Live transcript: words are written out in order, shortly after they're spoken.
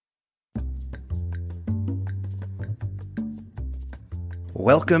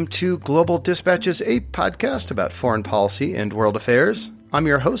Welcome to Global Dispatches, a podcast about foreign policy and world affairs. I'm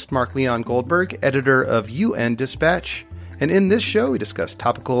your host, Mark Leon Goldberg, editor of UN Dispatch. And in this show, we discuss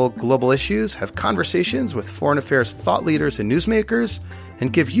topical global issues, have conversations with foreign affairs thought leaders and newsmakers,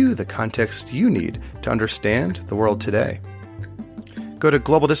 and give you the context you need to understand the world today. Go to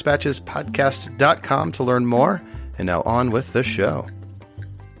globaldispatchespodcast.com to learn more. And now on with the show.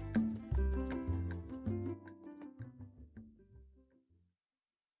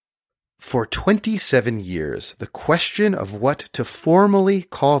 For 27 years, the question of what to formally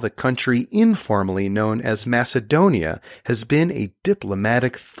call the country informally known as Macedonia has been a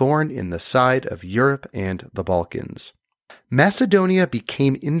diplomatic thorn in the side of Europe and the Balkans. Macedonia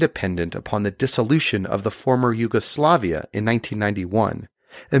became independent upon the dissolution of the former Yugoslavia in 1991.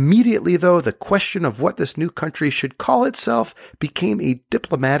 Immediately, though, the question of what this new country should call itself became a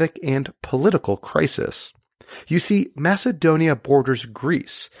diplomatic and political crisis. You see, Macedonia borders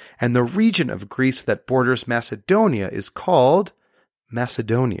Greece, and the region of Greece that borders Macedonia is called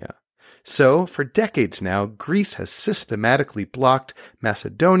Macedonia. So, for decades now, Greece has systematically blocked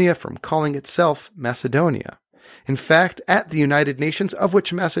Macedonia from calling itself Macedonia. In fact, at the United Nations, of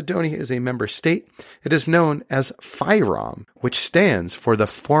which Macedonia is a member state, it is known as FYROM, which stands for the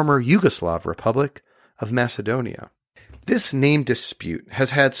former Yugoslav Republic of Macedonia. This name dispute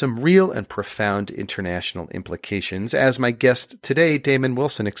has had some real and profound international implications, as my guest today, Damon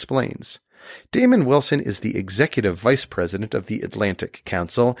Wilson, explains. Damon Wilson is the executive vice president of the Atlantic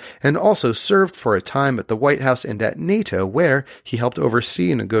Council and also served for a time at the White House and at NATO, where he helped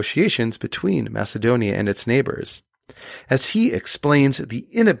oversee negotiations between Macedonia and its neighbors. As he explains, the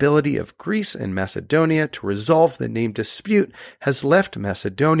inability of Greece and Macedonia to resolve the name dispute has left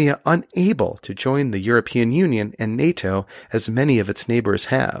Macedonia unable to join the European Union and NATO as many of its neighbors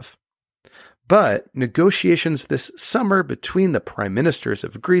have. But negotiations this summer between the prime ministers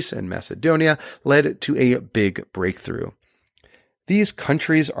of Greece and Macedonia led to a big breakthrough. These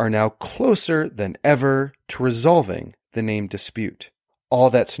countries are now closer than ever to resolving the name dispute. All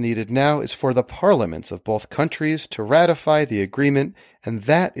that's needed now is for the parliaments of both countries to ratify the agreement, and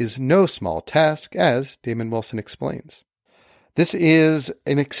that is no small task, as Damon Wilson explains. This is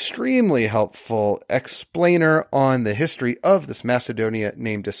an extremely helpful explainer on the history of this Macedonia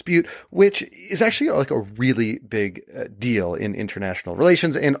name dispute, which is actually like a really big deal in international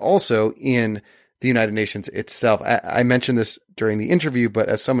relations and also in the United Nations itself. I mentioned this during the interview, but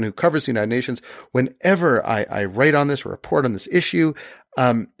as someone who covers the United Nations, whenever I write on this or report on this issue,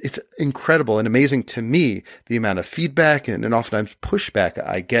 it's incredible and amazing to me the amount of feedback and oftentimes pushback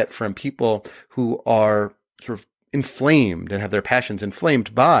I get from people who are sort of inflamed and have their passions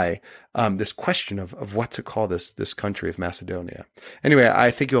inflamed by this question of what to call this country of Macedonia. Anyway, I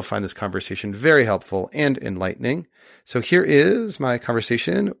think you'll find this conversation very helpful and enlightening. So here is my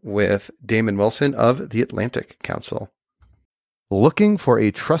conversation with Damon Wilson of the Atlantic Council. Looking for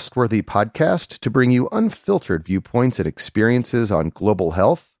a trustworthy podcast to bring you unfiltered viewpoints and experiences on global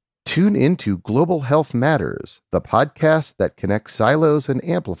health? Tune into Global Health Matters, the podcast that connects silos and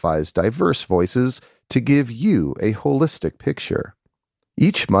amplifies diverse voices to give you a holistic picture.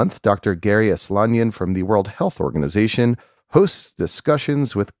 Each month, Dr. Gary Aslanyan from the World Health Organization hosts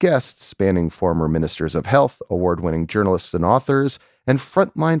discussions with guests spanning former ministers of health, award-winning journalists and authors, and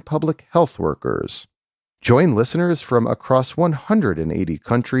frontline public health workers. Join listeners from across 180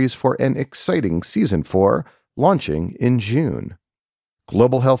 countries for an exciting Season 4, launching in June.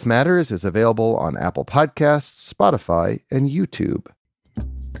 Global Health Matters is available on Apple Podcasts, Spotify, and YouTube.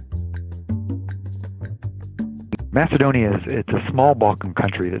 Macedonia it's a small Balkan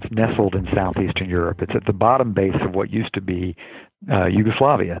country that's nestled in southeastern Europe. It's at the bottom base of what used to be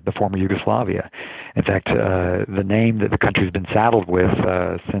Yugoslavia, the former Yugoslavia. In fact, the name that the country's been saddled with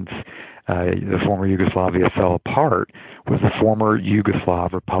since the former Yugoslavia fell apart was the former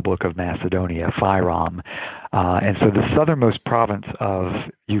Yugoslav Republic of Macedonia, FYROM. And so the southernmost province of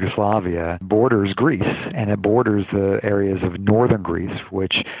Yugoslavia borders Greece, and it borders the areas of northern Greece,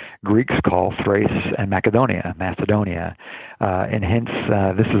 which Greeks call Thrace and Macedonia. And hence,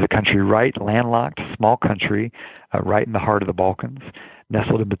 this is a country landlocked, small country, right in the heart of the Balkans,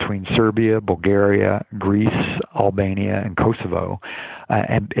 nestled in between Serbia, Bulgaria, Greece, Albania, and Kosovo.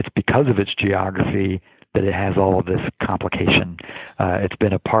 And it's because of its geography that it has all of this complication. It's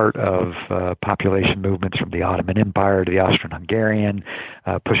been a part of population movements from the Ottoman Empire to the Austro-Hungarian,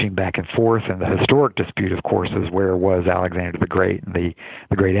 pushing back and forth. And the historic dispute, of course, is where was Alexander the Great and the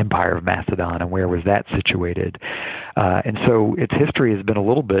great empire of Macedon, and where was that situated? And so its history has been a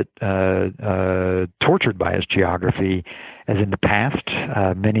little bit tortured by its geography, as in the past,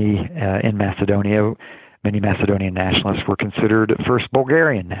 many in Macedonia Many Macedonian nationalists were considered at first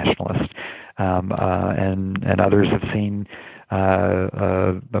Bulgarian nationalists, and others have seen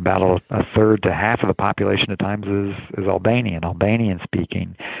about a third to half of the population at times is Albanian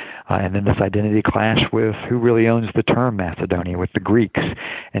speaking. And then this identity clash with who really owns the term Macedonia, with the Greeks.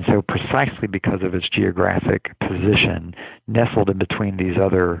 And so precisely because of its geographic position, nestled in between these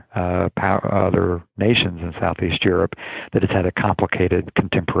other nations in Southeast Europe, that it's had a complicated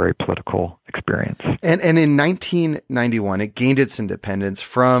contemporary political experience. And in 1991, it gained its independence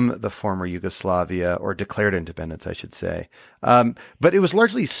from the former Yugoslavia, or declared independence, I should say. But it was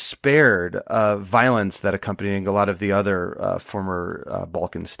largely spared violence that accompanied a lot of the other former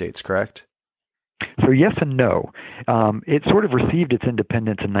Balkan states, correct? So yes and no. It sort of received its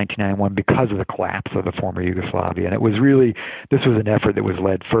independence in 1991 because of the collapse of the former Yugoslavia. And this was an effort that was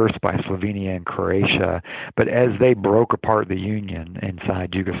led first by Slovenia and Croatia. But as they broke apart the union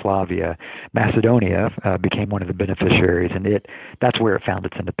inside Yugoslavia, Macedonia became one of the beneficiaries, and that's where it found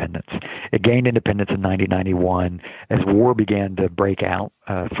its independence. It gained independence in 1991 as war began to break out.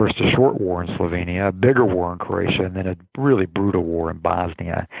 First a short war in Slovenia, a bigger war in Croatia, and then a really brutal war in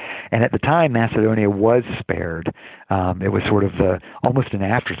Bosnia. And at the time, Macedonia was spared. It was sort of almost an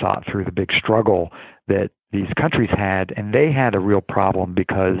afterthought through the big struggle that these countries had, and they had a real problem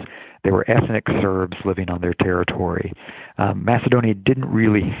because there were ethnic Serbs living on their territory. Macedonia didn't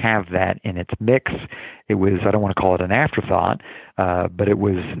really have that in its mix. It was, I don't want to call it an afterthought, but it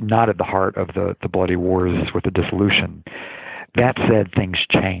was not at the heart of the bloody wars with the dissolution. That said, things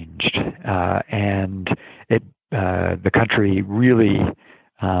changed, and the country really,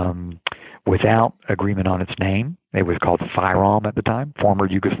 without agreement on its name, it was called FYROM at the time, former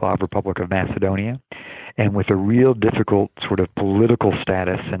Yugoslav Republic of Macedonia, and with a real difficult sort of political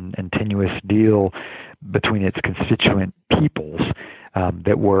status and tenuous deal between its constituent peoples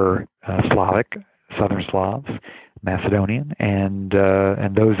that were Slavic, Southern Slavs, Macedonian, and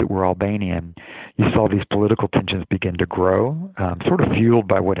those that were Albanian. You saw these political tensions begin to grow, sort of fueled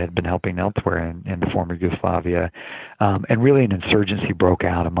by what had been happening elsewhere in the former Yugoslavia, and really an insurgency broke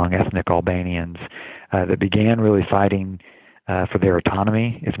out among ethnic Albanians that began really fighting for their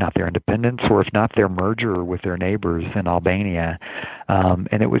autonomy, if not their independence, or if not their merger with their neighbors in Albania.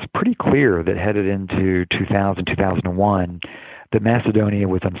 And it was pretty clear that headed into 2000, 2001, that Macedonia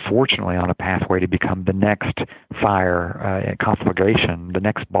was unfortunately on a pathway to become the next conflagration, the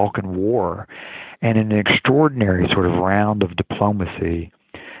next Balkan War. And in an extraordinary sort of round of diplomacy,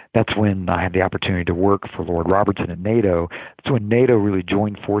 that's when I had the opportunity to work for Lord Robertson at NATO. That's when NATO really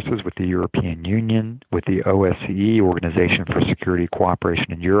joined forces with the European Union, with the OSCE, Organization for Security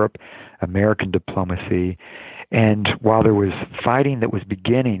Cooperation in Europe, American diplomacy. And while there was fighting that was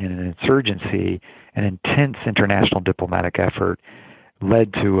beginning in an insurgency, an intense international diplomatic effort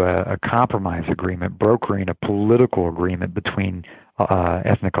led to a compromise agreement, brokering a political agreement between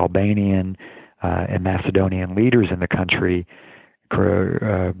ethnic Albanian and Macedonian leaders in the country,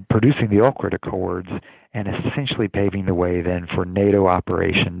 producing the Ohrid Accords, and essentially paving the way then for NATO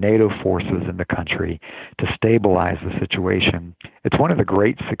operation, NATO forces in the country to stabilize the situation. It's one of the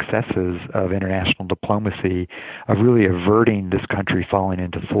great successes of international diplomacy of really averting this country falling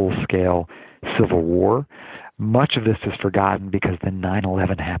into full-scale civil war. Much of this is forgotten because then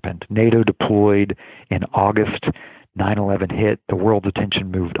 9/11 happened. NATO deployed in August. 9/11 hit. The world's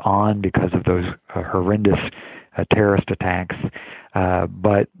attention moved on because of those horrendous terrorist attacks.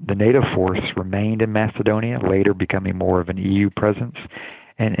 But the NATO force remained in Macedonia, later becoming more of an EU presence,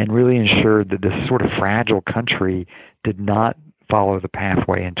 and really ensured that this sort of fragile country did not follow the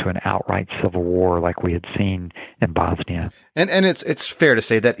pathway into an outright civil war like we had seen in Bosnia. And it's fair to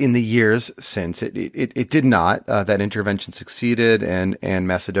say that in the years since it did not, that intervention succeeded and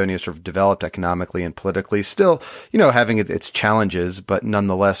Macedonia sort of developed economically and politically, still, having its challenges, but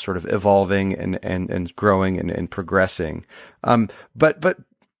nonetheless sort of evolving and growing and progressing. But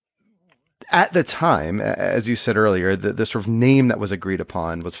at the time, as you said earlier, the sort of name that was agreed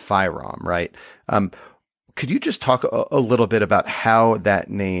upon was FYROM, right? Could you just talk a little bit about how that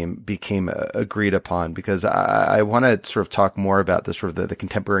name became agreed upon? Because I want to sort of talk more about the sort of the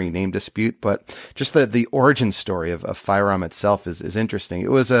contemporary name dispute, but just the origin story of FYROM itself is interesting.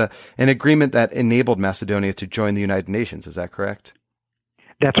 It was an agreement that enabled Macedonia to join the United Nations. Is that correct?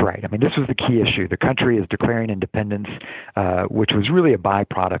 That's right. I mean, this was the key issue. The country is declaring independence, which was really a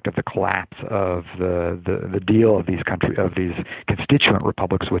byproduct of the collapse of the deal of these constituent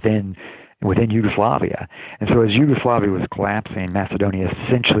republics within Yugoslavia. And so as Yugoslavia was collapsing, Macedonia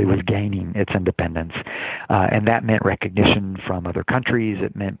essentially was gaining its independence. And that meant recognition from other countries.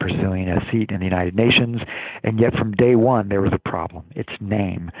 It meant pursuing a seat in the United Nations. And yet from day one, there was a problem, its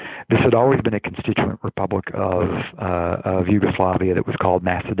name. This had always been a constituent republic of Yugoslavia that was called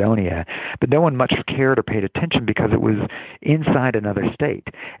Macedonia, but no one much cared or paid attention because it was inside another state.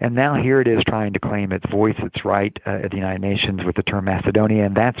 And now here it is trying to claim its voice, its right at the United Nations with the term Macedonia,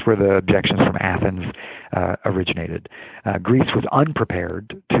 and that's where the objections from Athens originated. Greece was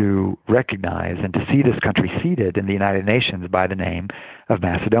unprepared to recognize and to see this country seated in the United Nations by the name of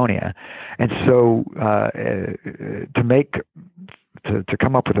Macedonia. And so to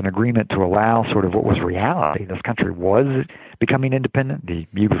come up with an agreement to allow sort of what was reality. This country was becoming independent. The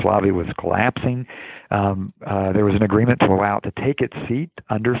Yugoslavia was collapsing. There was an agreement to allow it to take its seat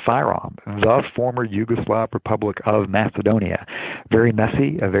under FYROM, the former Yugoslav Republic of Macedonia. Very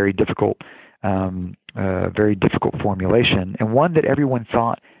messy, a very difficult formulation, and one that everyone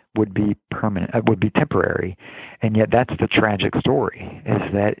thought would be permanent, would be temporary. And yet that's the tragic story, is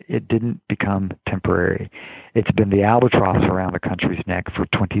that it didn't become temporary. It's been the albatross around the country's neck for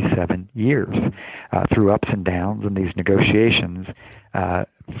 27 years. Through ups and downs in these negotiations,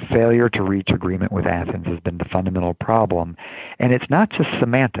 failure to reach agreement with Athens has been the fundamental problem. And it's not just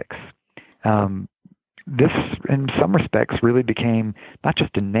semantics. This, in some respects, really became not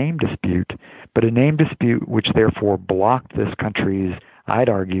just a name dispute, but a name dispute which therefore blocked this country's, I'd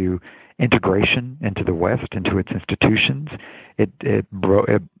argue, integration into the West, into its institutions. It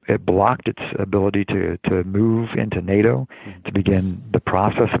blocked its ability to move into NATO, to begin the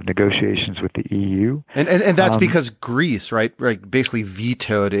process of negotiations with the EU. And that's because Greece, right, basically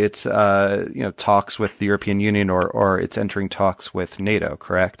vetoed its talks with the European Union or its entering talks with NATO,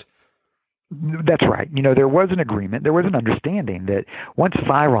 correct? That's right. There was an agreement, there was an understanding that once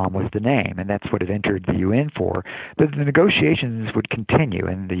FYROM was the name, and that's what it entered the UN for, that the negotiations would continue,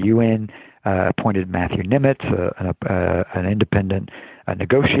 and the UN appointed Matthew Nimitz, an independent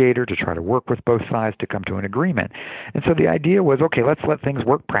negotiator, to try to work with both sides to come to an agreement. And so the idea was, okay, let's let things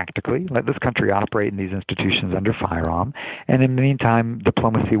work practically, let this country operate in these institutions under FYROM, and in the meantime,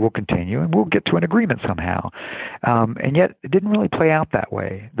 diplomacy will continue, and we'll get to an agreement somehow. And yet, it didn't really play out that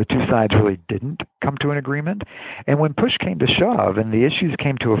way. The two sides really didn't come to an agreement. And when push came to shove, and the issues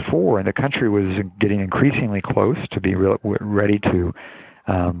came to a fore, and the country was getting increasingly close to be ready to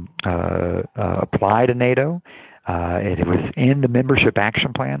apply to NATO, it was in the membership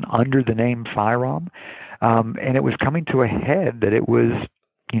action plan under the name FYROM, and it was coming to a head that it was,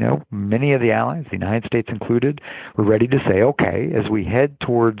 many of the allies, the United States included, were ready to say, okay, as we head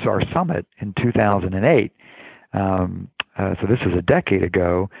towards our summit in 2008, so this is a decade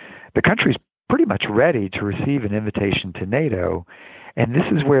ago, the country's pretty much ready to receive an invitation to NATO. And this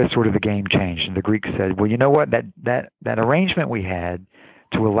is where sort of the game changed. And the Greeks said, well, you know what, that arrangement we had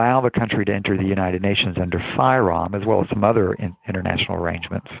to allow the country to enter the United Nations under FYROM, as well as some other international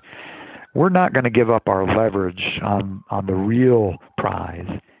arrangements, we're not going to give up our leverage on the real prize,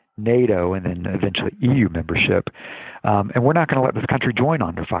 NATO, and then eventually EU membership. And we're not going to let this country join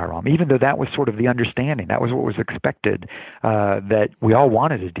under FYROM, even though that was sort of the understanding. That was what was expected, that we all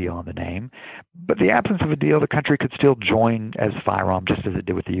wanted a deal on the name. But the absence of a deal, the country could still join as FYROM, just as it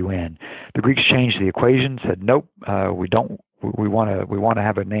did with the UN. The Greeks changed the equation, said, nope, we don't. We want to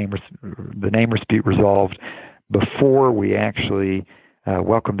have the name dispute resolved before we actually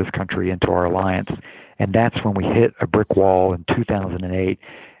welcome this country into our alliance. And that's when we hit a brick wall in 2008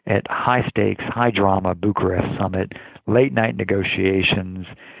 at high stakes, high drama Bucharest summit, late night negotiations,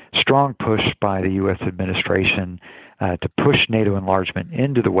 strong push by the U.S. administration to push NATO enlargement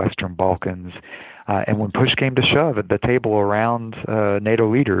into the Western Balkans. And when push came to shove at the table around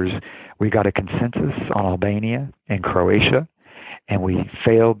NATO leaders, we got a consensus on Albania and Croatia, and we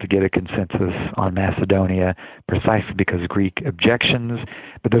failed to get a consensus on Macedonia precisely because of Greek objections.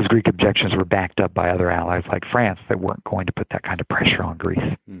 But those Greek objections were backed up by other allies like France that weren't going to put that kind of pressure on Greece.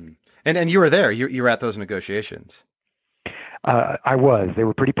 And you were there. You were at those negotiations. I was. They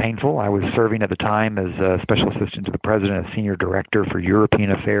were pretty painful. I was serving at the time as a special assistant to the president, a senior director for European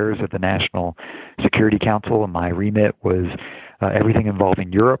affairs at the National Security Council, and my remit was everything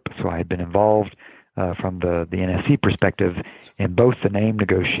involving Europe. So I had been involved from the NSC perspective in both the name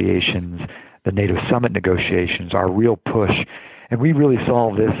negotiations, the NATO summit negotiations, our real push. And we really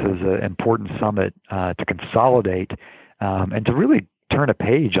saw this as an important summit to consolidate and to really turn a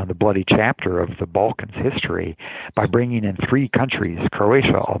page on the bloody chapter of the Balkans history by bringing in three countries,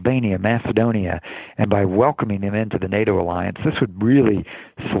 Croatia, Albania, Macedonia, and by welcoming them into the NATO alliance. This would really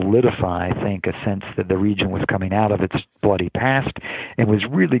solidify, I think, a sense that the region was coming out of its bloody past and was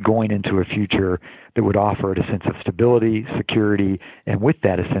really going into a future that would offer it a sense of stability, security, and with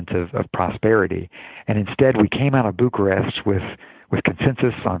that a sense of prosperity. And instead, we came out of Bucharest with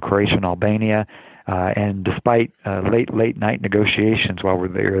consensus on Croatia and Albania, And despite late night negotiations while we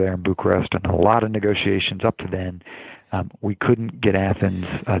were there in Bucharest, and a lot of negotiations up to then, we couldn't get Athens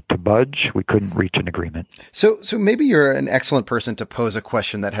to budge. We couldn't reach an agreement. So maybe you're an excellent person to pose a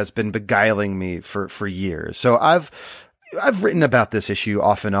question that has been beguiling me for years. So I've written about this issue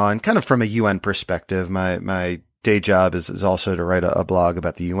off and on, kind of from a UN perspective. My day job is also to write a blog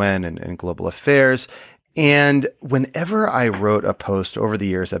about the UN and global affairs. And whenever I wrote a post over the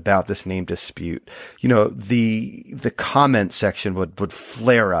years about this name dispute, the comment section would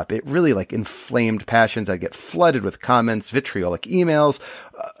flare up. It really inflamed passions. I'd get flooded with comments, vitriolic emails.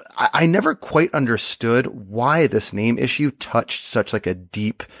 I never quite understood why this name issue touched such a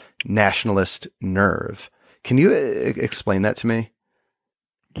deep nationalist nerve. Can you explain that to me?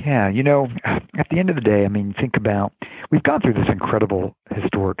 Yeah, at the end of the day, think about, we've gone through this incredible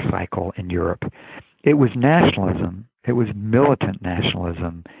historic cycle in Europe. It was nationalism, it was militant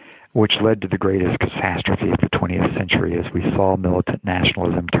nationalism, which led to the greatest catastrophe of the 20th century as we saw militant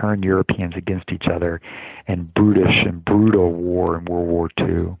nationalism turn Europeans against each other in brutish and brutal war in World War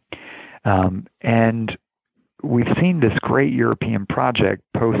II. And we've seen this great European project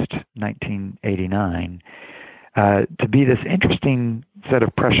post-1989 to be this interesting set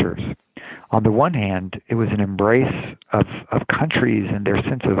of pressures. On the one hand, it was an embrace of countries and their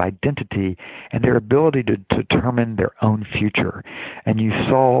sense of identity and their ability to determine their own future. And you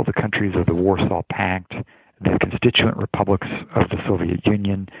saw the countries of the Warsaw Pact, the constituent republics of the Soviet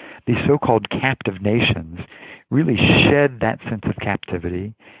Union, these so-called captive nations, really shed that sense of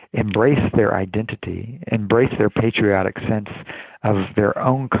captivity, embrace their identity, embrace their patriotic sense of their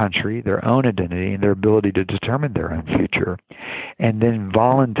own country, their own identity, and their ability to determine their own future, and then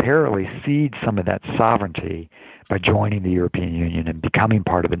voluntarily cede some of that sovereignty by joining the European Union and becoming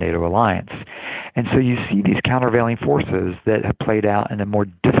part of the NATO alliance. And so you see these countervailing forces that have played out in a more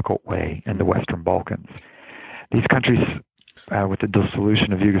difficult way in the Western Balkans. These countries, with the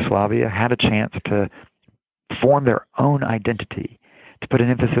dissolution of Yugoslavia, had a chance to form their own identity, to put an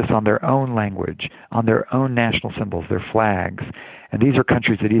emphasis on their own language, on their own national symbols, their flags. And these are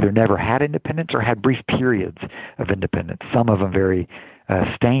countries that either never had independence or had brief periods of independence, some of them very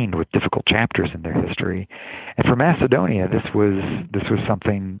stained with difficult chapters in their history. And for Macedonia, this was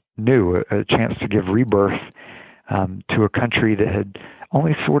something new, a chance to give rebirth to a country that had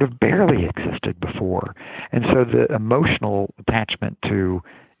only sort of barely existed before. And so the emotional attachment to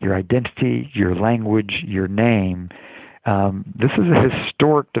your identity, your language, your name, this is a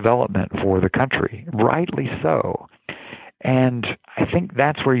historic development for the country, rightly so. And I think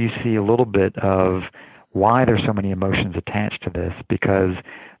that's where you see a little bit of why there's so many emotions attached to this, because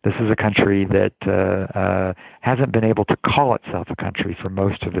this is a country that hasn't been able to call itself a country for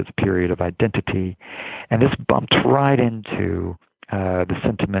most of its period of identity. And this bumped right into the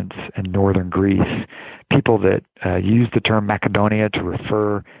sentiments in northern Greece, people that use the term Macedonia to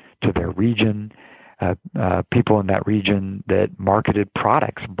refer to their region, people in that region that marketed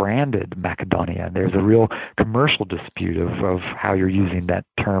products branded Macedonia. And there's a real commercial dispute of how you're using that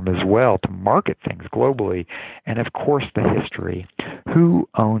term as well to market things globally. And of course, the history. Who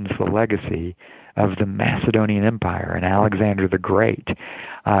owns the legacy of the Macedonian Empire and Alexander the Great?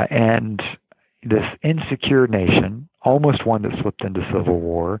 And this insecure nation, almost one that slipped into civil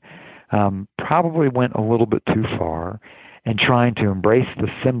war, probably went a little bit too far in trying to embrace the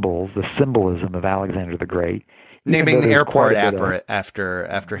symbolism of Alexander the Great. Naming the airport after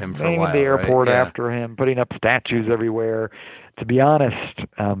him for a while. Naming the airport right? after him, putting up statues everywhere. To be honest,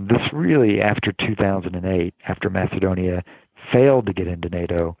 this really, after 2008, after Macedonia failed to get into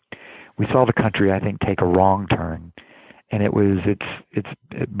NATO, we saw the country, I think, take a wrong turn. And it's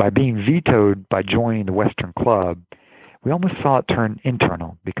by being vetoed by joining the Western Club, we almost saw it turn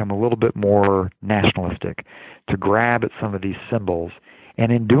internal, become a little bit more nationalistic, to grab at some of these symbols,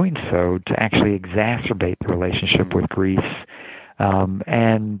 and in doing so, to actually exacerbate the relationship with Greece,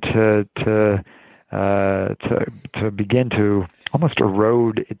 and to begin to almost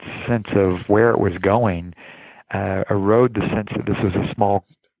erode its sense of where it was going, erode the sense that this was a small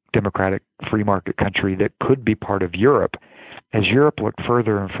democratic free market country that could be part of Europe. As Europe looked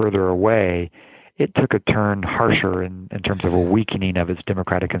further and further away, it took a turn harsher in terms of a weakening of its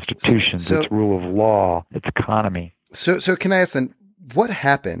democratic institutions, its rule of law, its economy. So can I ask then, what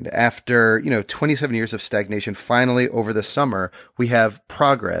happened after 27 years of stagnation? Finally, over the summer, we have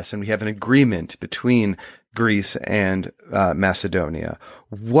progress and we have an agreement between Greece and Macedonia.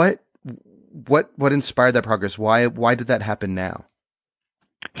 What inspired that progress? Why did that happen now?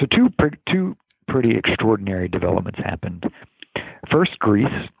 So two pretty extraordinary developments happened. First,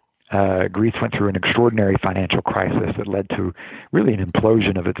 Greece Greece went through an extraordinary financial crisis that led to really an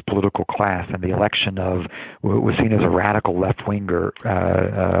implosion of its political class and the election of what was seen as a radical left-winger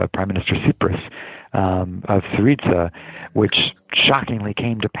Prime Minister Tsipras of Syriza, which shockingly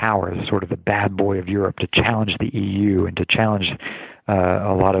came to power as sort of the bad boy of Europe to challenge the EU and to challenge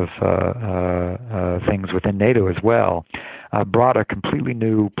a lot of things within NATO as well, brought a completely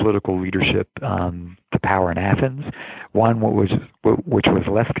new political leadership to power in Athens, one which was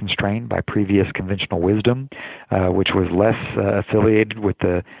less constrained by previous conventional wisdom, which was less affiliated with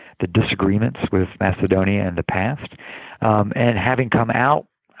the disagreements with Macedonia in the past, and having come out,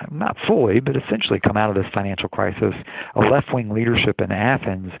 not fully, but essentially come out of this financial crisis, a left-wing leadership in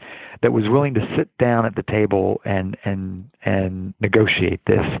Athens that was willing to sit down at the table and negotiate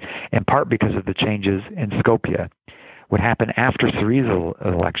this, in part because of the changes in Skopje. What happened after Syriza's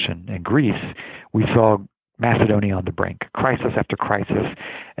election in Greece, we saw Macedonia on the brink, crisis after crisis,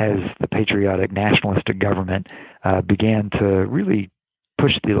 as the patriotic nationalistic government began to really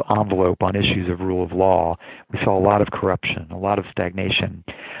push the envelope on issues of rule of law. We saw a lot of corruption, a lot of stagnation.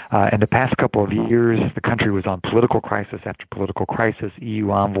 In the past couple of years, the country was on political crisis after political crisis, EU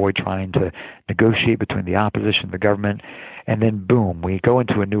envoy trying to negotiate between the opposition and the government, and then boom, we go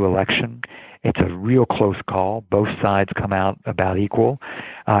into a new election. It's a real close call. Both sides come out about equal.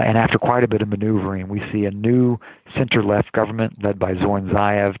 And after quite a bit of maneuvering, we see a new center-left government led by Zoran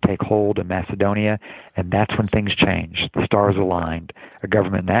Zaev take hold in Macedonia, and that's when things changed. The stars aligned. A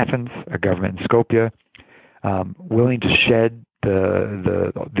government in Athens, a government in Skopje, willing to shed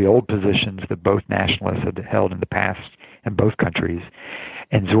the old positions that both nationalists had held in the past in both countries.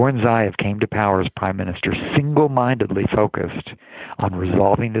 And Zoran Zaev came to power as prime minister single-mindedly focused on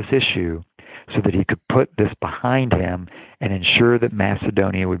resolving this issue so that he could put this behind him and ensure that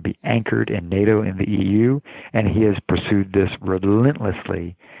Macedonia would be anchored in NATO and the EU. And he has pursued this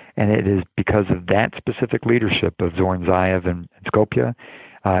relentlessly. And it is because of that specific leadership of Zoran Zaev and Skopje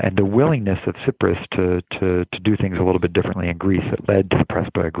and the willingness of Tsipras to do things a little bit differently in Greece that led to the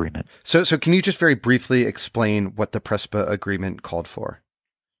Prespa Agreement. So can you just very briefly explain what the Prespa Agreement called for?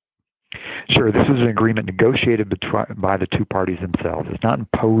 Sure. This is an agreement negotiated by the two parties themselves. It's not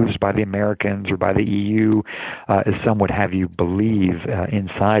imposed by the Americans or by the EU, as some would have you believe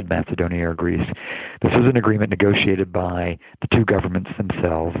inside Macedonia or Greece. This is an agreement negotiated by the two governments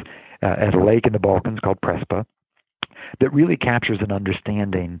themselves at a lake in the Balkans called Prespa that really captures an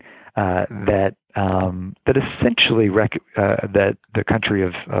understanding that essentially that the country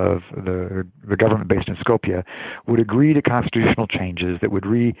of the government based in Skopje would agree to constitutional changes that would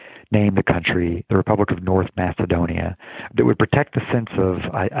rename the country the Republic of North Macedonia, that would protect the sense of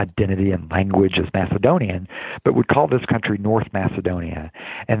identity and language as Macedonian, but would call this country North Macedonia,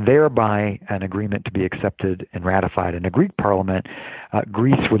 and thereby an agreement to be accepted and ratified in a Greek parliament.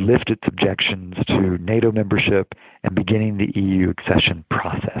 Greece would lift its objections to NATO membership and beginning the EU accession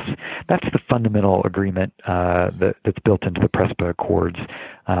process. That's the fundamental agreement that's built into the Prespa Accords.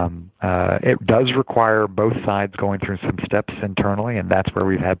 It does require both sides going through some steps internally, and that's where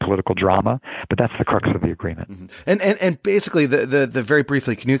we've had political drama, but that's the crux of the agreement. Mm-hmm. And basically, the very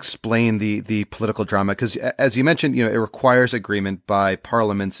briefly, can you explain the political drama? Because as you mentioned, it requires agreement by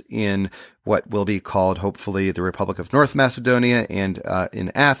parliaments in what will be called, hopefully, the Republic of North Macedonia and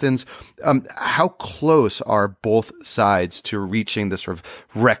in Athens. How close are both sides to reaching the sort of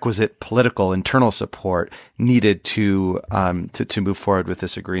requisite political internal support needed to move forward with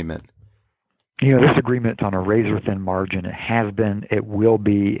this agreement? This agreement's on a razor-thin margin. It has been, it will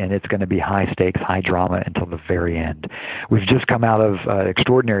be, and it's going to be high stakes, high drama until the very end. We've just come out of an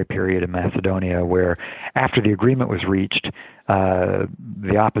extraordinary period in Macedonia where, after the agreement was reached,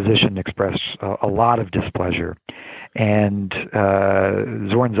 the opposition expressed a lot of displeasure. And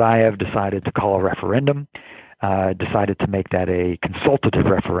Zoran Zaev decided to call a referendum, decided to make that a consultative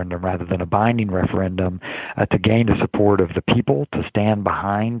referendum rather than a binding referendum to gain the support of the people to stand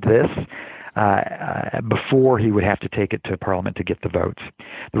behind this. Before he would have to take it to Parliament to get the votes.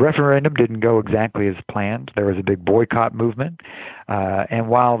 The referendum didn't go exactly as planned. There was a big boycott movement. And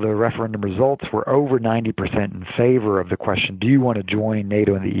while the referendum results were over 90% in favor of the question, do you want to join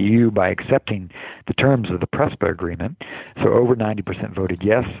NATO and the EU by accepting the terms of the Prespa Agreement? So over 90% voted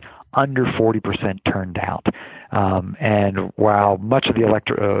yes. Under 40% turned out. And while much of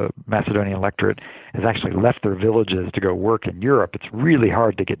the Macedonian electorate has actually left their villages to go work in Europe, it's really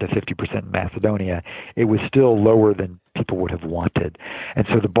hard to get to 50% in Macedonia. It was still lower than people would have wanted. And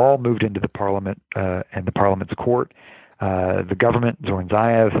so the ball moved into the parliament and the parliament's court. The government, Zoran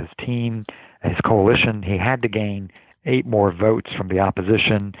Zaev, his team, his coalition, he had to gain 8 more votes from the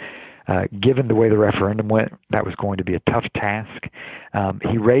opposition. Given the way the referendum went, that was going to be a tough task.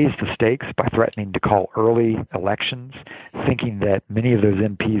 He raised the stakes by threatening to call early elections, thinking that many of those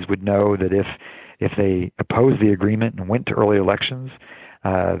MPs would know that if they opposed the agreement and went to early elections,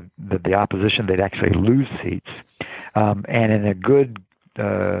 that the opposition, they'd actually lose seats. And in a good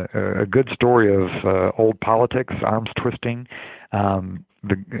story of old politics, arms twisting,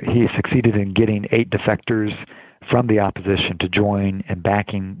 he succeeded in getting 8 defectors from the opposition to join in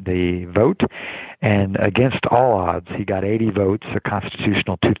backing the vote. And against all odds, he got 80 votes, a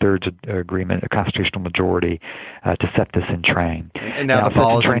constitutional 2/3 agreement, a constitutional majority to set this in train. And now the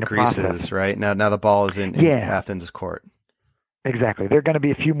ball is in Greece's, right? Now the ball is in Athens' court. Exactly. There are going to be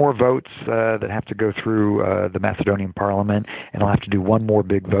a few more votes that have to go through the Macedonian parliament, and he'll have to do one more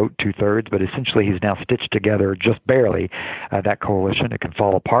big vote, 2/3. But essentially, he's now stitched together just barely that coalition. It can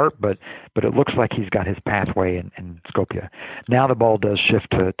fall apart, but it looks like he's got his pathway in Skopje. Now the ball does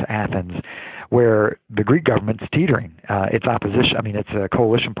shift to Athens, where the Greek government's teetering. Its opposition, it's a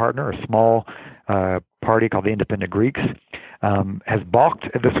coalition partner, a small party called the Independent Greeks, has balked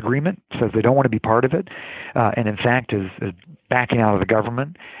at this agreement, says they don't want to be part of it, and in fact is backing out of the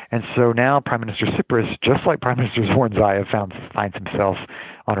government. And so now Prime Minister Tsipras, just like Prime Minister Zoran Zaev, finds himself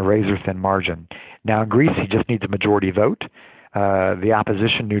on a razor-thin margin. Now in Greece, he just needs a majority vote. The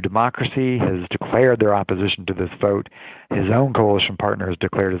opposition, New Democracy, has declared their opposition to this vote. His own coalition partner has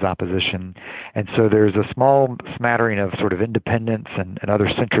declared his opposition. And so there's a small smattering of sort of independents and other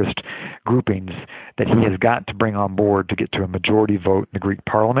centrist groupings that he has got to bring on board to get to a majority vote in the Greek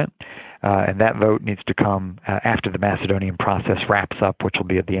parliament. And that vote needs to come after the Macedonian process wraps up, which will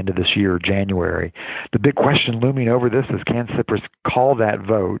be at the end of this year, January. The big question looming over this is, can Tsipras call that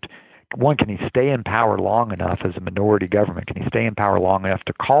vote? One, can he stay in power long enough as a minority government? Can he stay in power long enough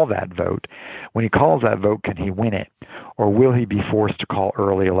to call that vote? When he calls that vote, can he win it? Or will he be forced to call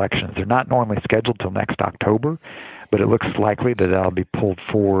early elections? They're not normally scheduled till next October, but it looks likely that that'll be pulled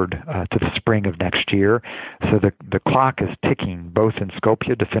forward to the spring of next year. So the clock is ticking, both in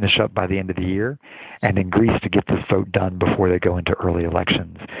Skopje to finish up by the end of the year, and in Greece to get this vote done before they go into early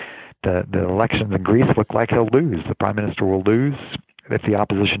elections. The elections in Greece look like he'll lose. The prime minister will lose. If the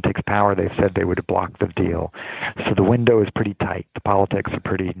opposition takes power, they've said they would block the deal. So the window is pretty tight. The politics are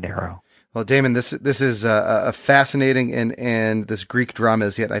pretty narrow. Well, Damon, this is a fascinating and this Greek drama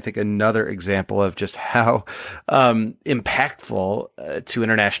is yet, I think, another example of just how impactful to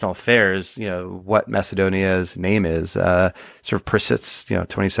international affairs, what Macedonia's name is, sort of persists,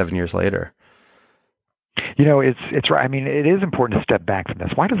 27 years later. It's right. It is important to step back from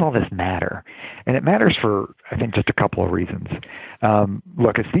this. Why does all this matter? And it matters for, I think, just a couple of reasons.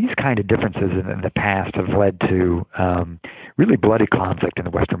 Look, it's these kind of differences in the past have led to really bloody conflict in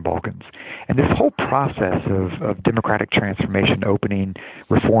the Western Balkans. And this whole process of democratic transformation, opening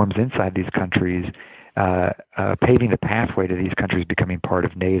reforms inside these countries, paving the pathway to these countries becoming part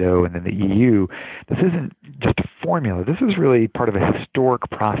of NATO and then the EU, this isn't just a formula. This is really part of a historic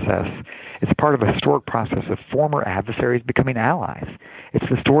process. It's part of a historic process of former adversaries becoming allies. It's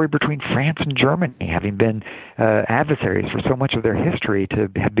the story between France and Germany, having been adversaries for so much of their history, to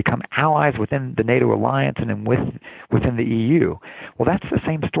have become allies within the NATO alliance and then within the EU. Well, that's the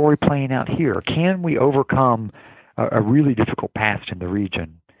same story playing out here. Can we overcome a really difficult past in the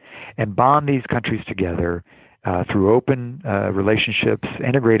region and bond these countries together through open relationships,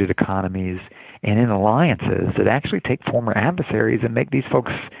 integrated economies, and in alliances that actually take former adversaries and make these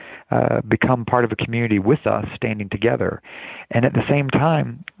folks become part of a community with us, standing together? And at the same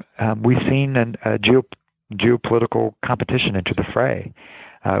time, we've seen a geopolitical competition enter the fray.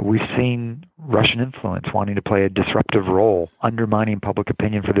 We've seen Russian influence wanting to play a disruptive role, undermining public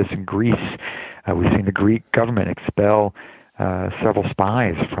opinion for this in Greece. We've seen the Greek government expel several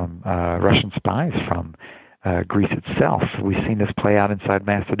Russian spies from Greece itself. We've seen this play out inside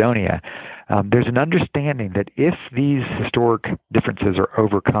Macedonia. There's an understanding that if these historic differences are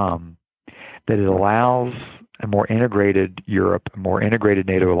overcome, that it allows a more integrated Europe, a more integrated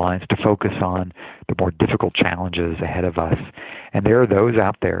NATO alliance to focus on the more difficult challenges ahead of us. And there are those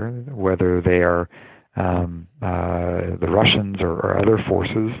out there, whether they are the Russians or other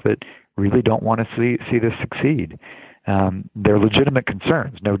forces, that really don't want to see this succeed. They're legitimate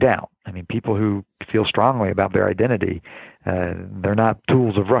concerns, no doubt. People who feel strongly about their identity, they're not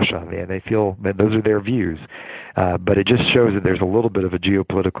tools of Russia. They feel that those are their views. But it just shows that there's a little bit of a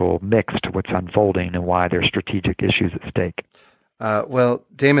geopolitical mix to what's unfolding and why there's strategic issues at stake. Well,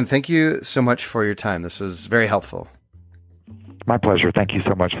 Damon, thank you so much for your time. This was very helpful. My pleasure. Thank you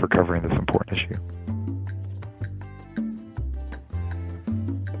so much for covering this important issue.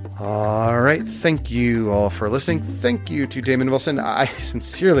 All right. Thank you all for listening. Thank you to Damon Wilson. I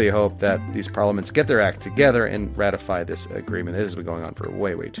sincerely hope that these parliaments get their act together and ratify this agreement. This has been going on for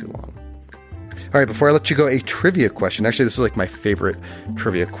way, way too long. All right, before I let you go, a trivia question. Actually, this is like my favorite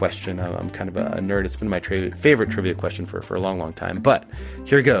trivia question. I'm kind of a nerd. It's been my favorite trivia question for a long, long time. But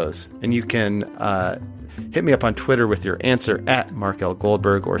here goes. And you can hit me up on Twitter with your answer at Mark L.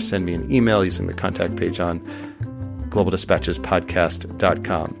 Goldberg, or send me an email using the contact page on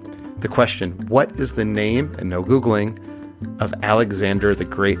globaldispatchespodcast.com. The question: what is the name, and no Googling, of Alexander the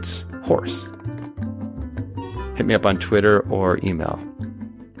Great's horse? Hit me up on Twitter or email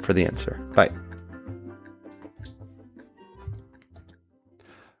for the answer. Bye.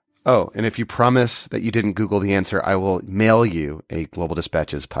 Oh, and if you promise that you didn't Google the answer, I will mail you a Global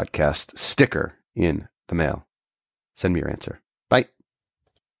Dispatches podcast sticker in the mail. Send me your answer.